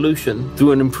resolution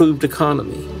through an improved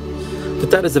economy. But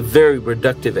that is a very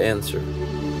reductive answer.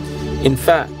 In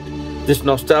fact, this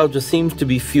nostalgia seems to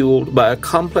be fueled by a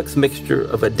complex mixture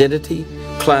of identity,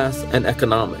 class, and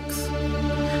economics.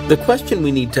 The question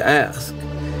we need to ask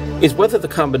is whether the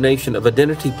combination of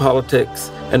identity politics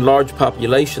and large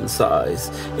population size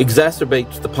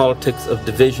exacerbates the politics of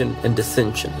division and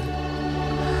dissension.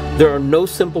 There are no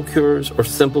simple cures or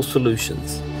simple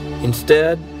solutions.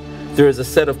 Instead, there is a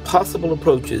set of possible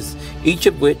approaches, each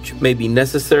of which may be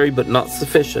necessary but not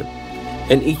sufficient,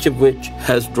 and each of which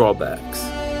has drawbacks.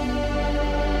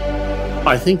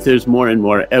 I think there's more and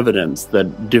more evidence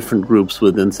that different groups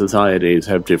within societies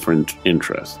have different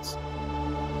interests.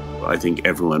 I think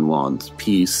everyone wants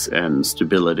peace and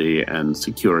stability and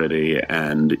security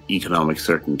and economic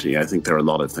certainty. I think there are a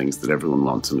lot of things that everyone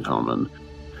wants in common.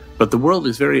 But the world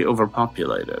is very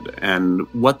overpopulated,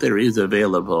 and what there is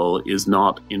available is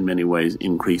not in many ways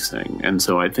increasing. And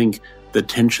so I think the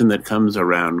tension that comes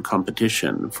around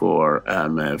competition for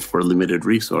limited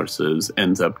resources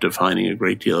ends up defining a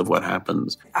great deal of what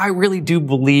happens. I really do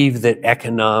believe that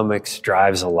economics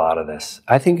drives a lot of this.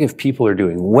 I think if people are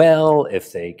doing well,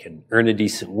 if they can earn a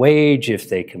decent wage, if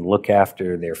they can look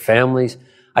after their families,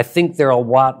 I think they're a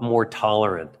lot more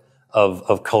tolerant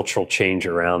of cultural change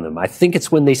around them. I think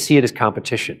it's when they see it as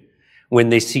competition, when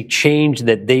they see change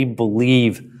that they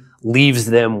believe leaves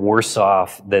them worse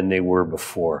off than they were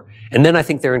before. And then I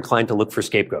think they're inclined to look for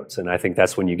scapegoats. And I think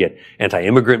that's when you get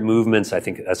anti-immigrant movements. I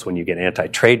think that's when you get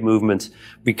anti-trade movements,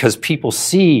 because people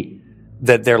see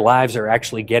that their lives are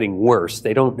actually getting worse.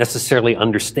 They don't necessarily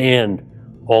understand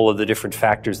all of the different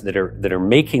factors that are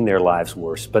making their lives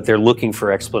worse, but they're looking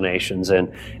for explanations,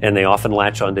 and they often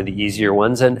latch onto the easier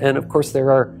ones. And of course,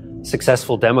 there are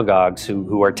successful demagogues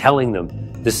who are telling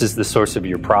them this is the source of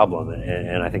your problem,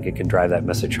 and I think it can drive that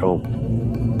message home.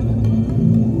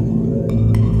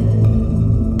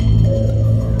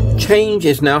 Change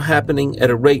is now happening at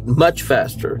a rate much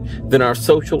faster than our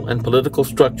social and political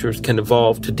structures can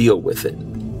evolve to deal with it.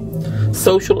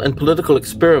 Social and political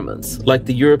experiments, like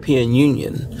the European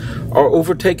Union, are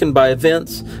overtaken by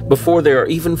events before they are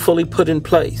even fully put in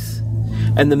place.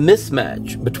 And the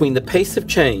mismatch between the pace of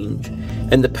change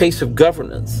and the pace of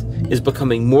governance is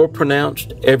becoming more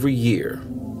pronounced every year.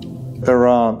 There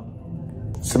are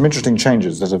some interesting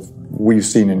changes that we've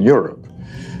seen in Europe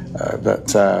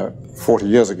that 40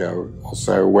 years ago or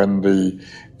so, when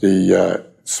the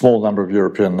small number of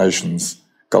European nations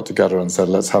got together and said,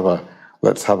 let's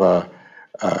have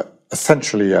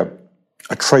essentially a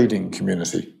trading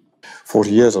community.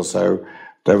 40 years or so,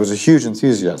 there was a huge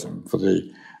enthusiasm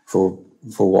for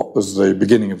what was the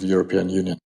beginning of the European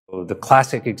Union. The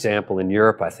classic example in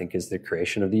Europe, I think, is the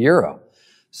creation of the euro.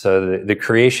 So the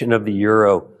creation of the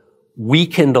euro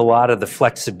weakened a lot of the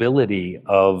flexibility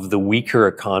of the weaker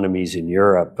economies in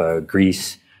Europe,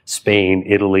 Greece, Spain,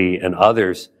 Italy, and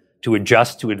others, to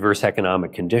adjust to adverse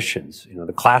economic conditions. You know,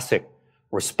 the classic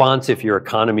response, if your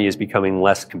economy is becoming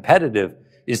less competitive,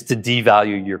 is to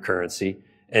devalue your currency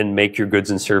and make your goods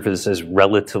and services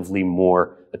relatively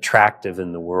more attractive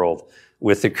in the world.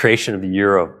 With the creation of the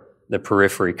euro, the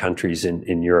periphery countries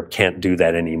in Europe can't do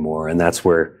that anymore. And that's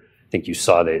where I think you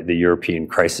saw the European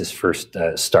crisis first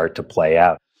start to play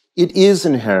out. It is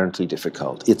inherently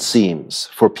difficult, it seems,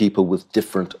 for people with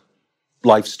different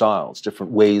lifestyles,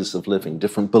 different ways of living,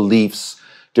 different beliefs,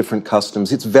 different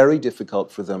customs. It's very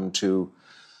difficult for them to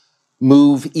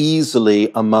move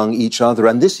easily among each other.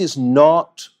 And this is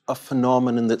not a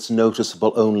phenomenon that's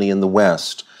noticeable only in the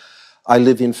West. I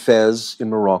live in Fez in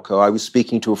Morocco. I was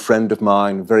speaking to a friend of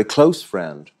mine, a very close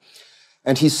friend,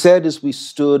 and he said, as we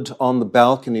stood on the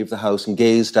balcony of the house and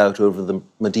gazed out over the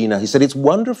Medina, he said, "It's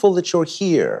wonderful that you're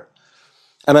here,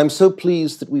 and I'm so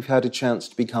pleased that we've had a chance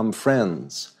to become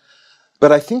friends.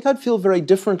 But I think I'd feel very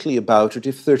differently about it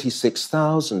if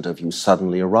 36,000 of you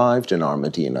suddenly arrived in our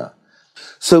Medina."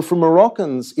 So for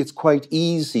Moroccans, it's quite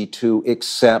easy to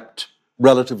accept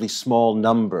relatively small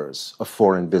numbers of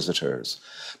foreign visitors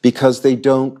because they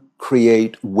don't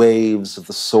create waves of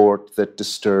the sort that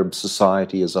disturb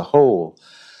society as a whole.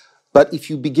 But if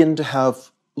you begin to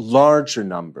have larger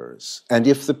numbers, and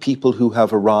if the people who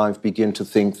have arrived begin to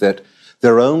think that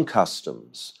their own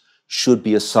customs should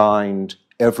be assigned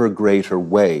ever greater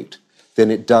weight, then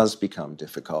it does become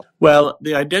difficult. Well,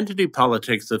 the identity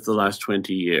politics of the last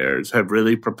 20 years have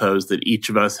really proposed that each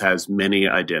of us has many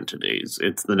identities.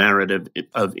 It's the narrative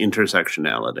of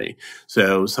intersectionality.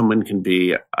 So someone can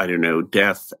be, I don't know,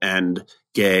 deaf and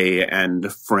gay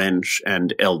and French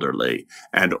and elderly,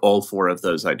 and all four of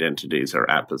those identities are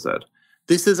apposite.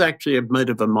 This is actually a bit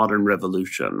of a modern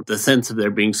revolution. The sense of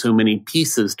there being so many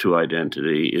pieces to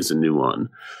identity is a new one.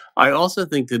 I also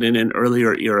think that in an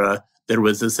earlier era, there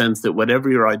was a sense that whatever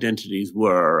your identities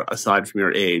were, aside from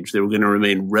your age, they were going to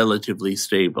remain relatively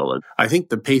stable. And I think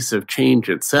the pace of change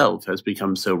itself has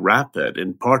become so rapid,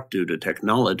 in part due to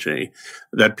technology,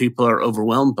 that people are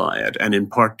overwhelmed by it, and in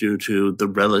part due to the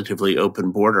relatively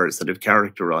open borders that have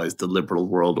characterized the liberal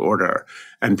world order.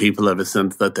 And people have a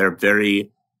sense that their very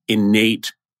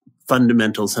innate,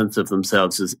 fundamental sense of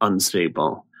themselves is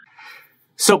unstable.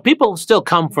 So people still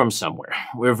come from somewhere.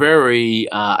 We're very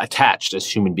attached as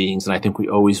human beings, and I think we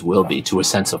always will be, to a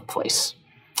sense of place.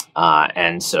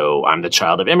 And so I'm the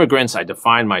child of immigrants. I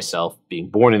define myself being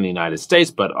born in the United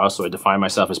States, but also I define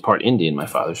myself as part Indian. My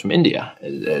father's from India,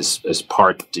 as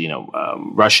part,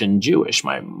 Russian Jewish.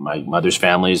 My mother's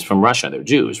family is from Russia. They're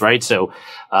Jews, right? So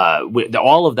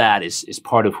all of that is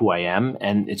part of who I am.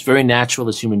 And it's very natural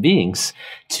as human beings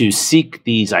to seek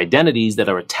these identities that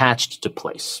are attached to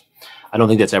place. I don't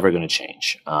think that's ever going to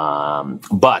change.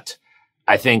 But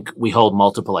I think we hold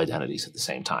multiple identities at the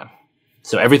same time.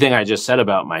 So everything I just said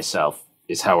about myself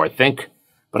is how I think,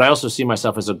 but I also see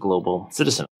myself as a global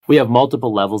citizen. We have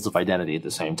multiple levels of identity at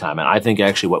the same time. And I think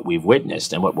actually what we've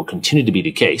witnessed and what will continue to be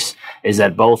the case is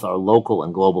that both our local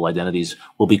and global identities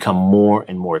will become more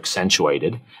and more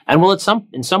accentuated and will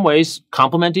in some ways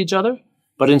complement each other,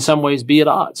 but in some ways be at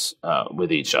odds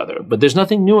with each other. But there's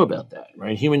nothing new about that,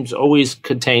 right? Humans always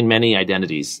contain many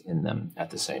identities in them at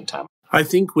the same time. I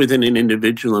think within an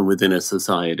individual and within a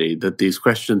society that these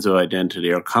questions of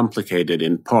identity are complicated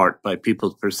in part by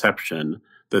people's perception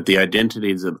that the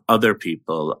identities of other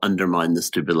people undermine the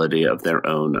stability of their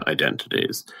own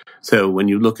identities. So when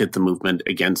you look at the movement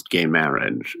against gay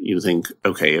marriage, you think,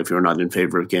 okay, if you're not in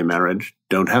favor of gay marriage,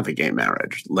 don't have a gay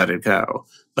marriage, let it go.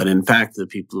 But in fact, the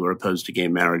people who are opposed to gay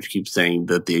marriage keep saying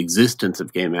that the existence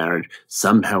of gay marriage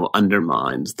somehow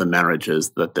undermines the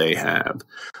marriages that they have.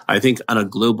 I think on a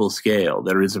global scale,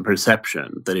 there is a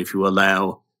perception that if you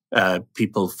allow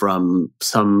people from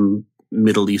some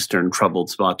Middle Eastern troubled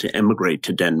spot to emigrate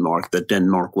to Denmark, that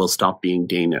Denmark will stop being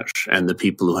Danish, and the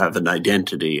people who have an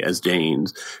identity as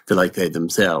Danes feel like they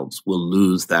themselves will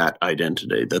lose that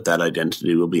identity, that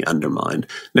identity will be undermined.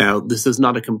 Now, this is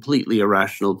not a completely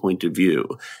irrational point of view.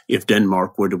 If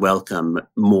Denmark were to welcome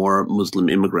more Muslim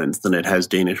immigrants than it has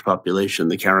Danish population,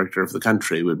 the character of the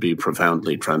country would be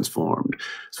profoundly transformed.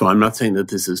 So I'm not saying that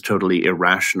this is totally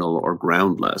irrational or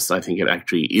groundless. I think it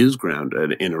actually is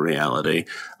grounded in a reality.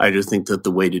 I just think that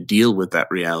the way to deal with that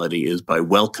reality is by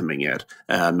welcoming it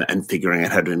and figuring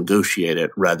out how to negotiate it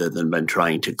rather than by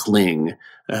trying to cling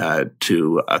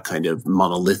to a kind of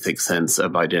monolithic sense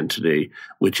of identity,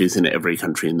 which is in every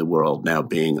country in the world now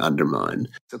being undermined.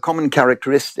 The common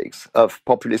characteristics of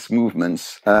populist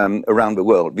movements around the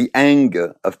world, the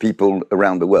anger of people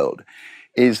around the world,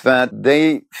 is that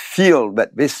they feel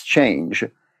that this change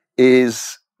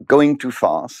is going too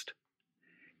fast,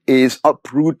 is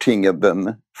uprooting of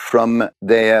them from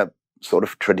their sort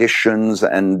of traditions,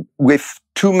 and with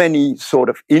too many sort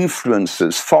of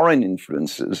influences, foreign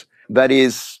influences, that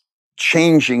is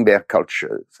changing their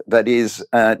cultures, that is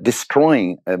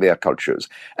destroying their cultures.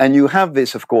 And you have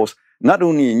this, of course, not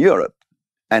only in Europe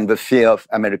and the fear of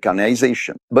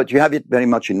Americanization, but you have it very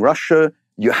much in Russia.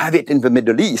 You have it in the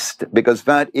Middle East, because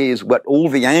that is what all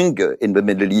the anger in the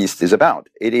Middle East is about.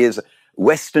 It is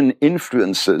Western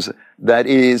influences that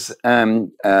is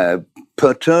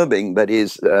perturbing, that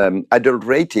is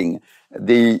adulterating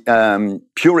the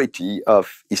purity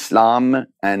of Islam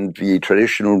and the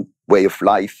traditional way of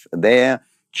life there,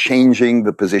 changing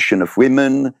the position of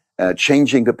women,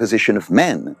 changing the position of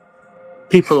men.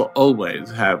 People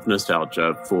always have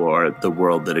nostalgia for the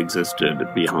world that existed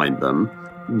behind them.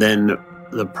 Then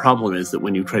the problem is that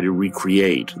when you try to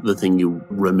recreate the thing you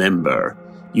remember,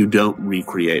 you don't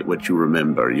recreate what you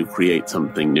remember, you create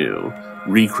something new.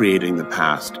 Recreating the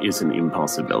past is an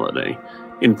impossibility.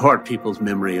 In part, people's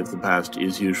memory of the past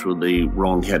is usually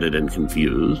wrong-headed and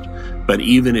confused, but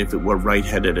even if it were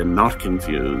right-headed and not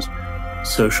confused,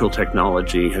 social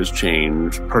technology has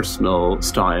changed, personal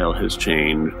style has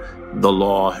changed, the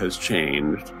law has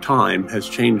changed, time has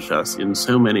changed us in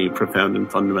so many profound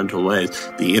and fundamental ways.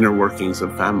 The inner workings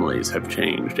of families have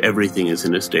changed. Everything is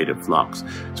in a state of flux.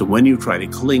 So when you try to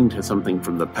cling to something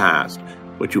from the past,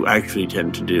 what you actually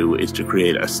tend to do is to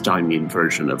create a stymied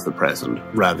version of the present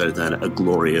rather than a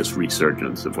glorious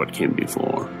resurgence of what came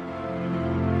before.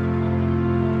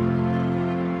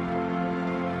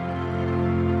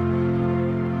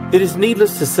 It is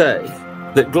needless to say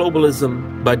that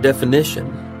globalism, by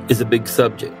definition, is a big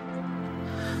subject.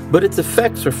 But its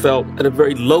effects are felt at a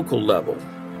very local level,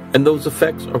 and those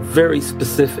effects are very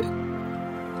specific.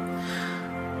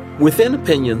 Within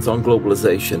opinions on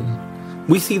globalization,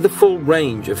 we see the full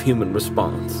range of human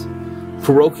response: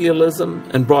 parochialism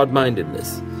and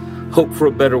broad-mindedness, hope for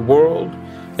a better world,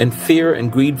 and fear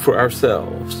and greed for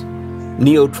ourselves,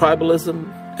 neo-tribalism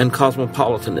and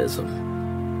cosmopolitanism.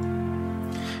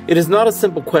 It is not a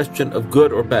simple question of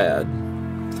good or bad,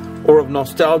 or of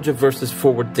nostalgia versus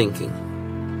forward thinking.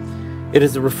 It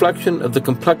is a reflection of the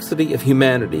complexity of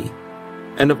humanity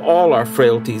and of all our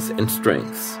frailties and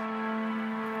strengths.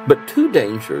 But two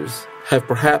dangers have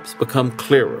perhaps become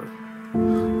clearer.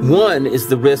 One is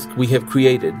the risk we have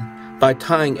created by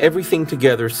tying everything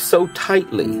together so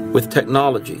tightly with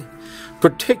technology,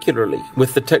 particularly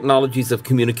with the technologies of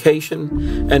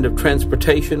communication and of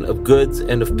transportation of goods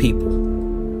and of people.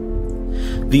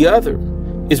 The other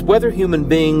is whether human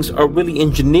beings are really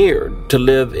engineered to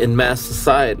live in mass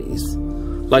societies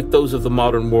like those of the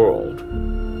modern world,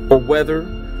 or whether,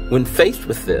 when faced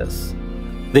with this,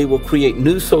 they will create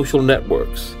new social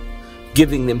networks,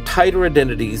 giving them tighter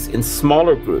identities in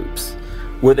smaller groups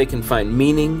where they can find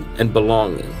meaning and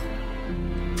belonging.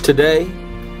 Today,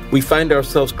 we find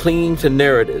ourselves clinging to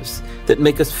narratives that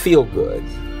make us feel good,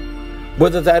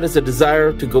 Whether that is a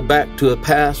desire to go back to a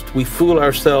past we fool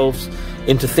ourselves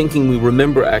into thinking we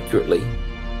remember accurately,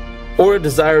 or a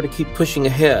desire to keep pushing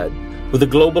ahead with a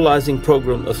globalizing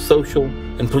program of social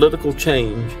and political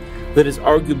change that is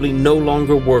arguably no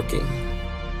longer working.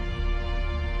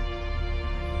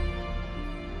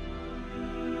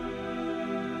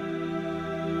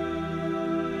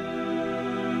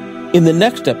 In the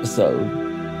next episode,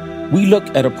 we look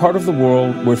at a part of the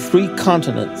world where 3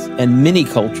 continents and many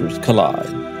cultures collide,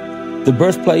 the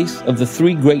birthplace of the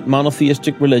 3 great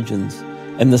monotheistic religions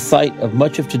and the site of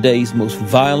much of today's most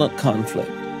violent conflict,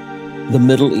 the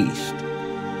Middle East.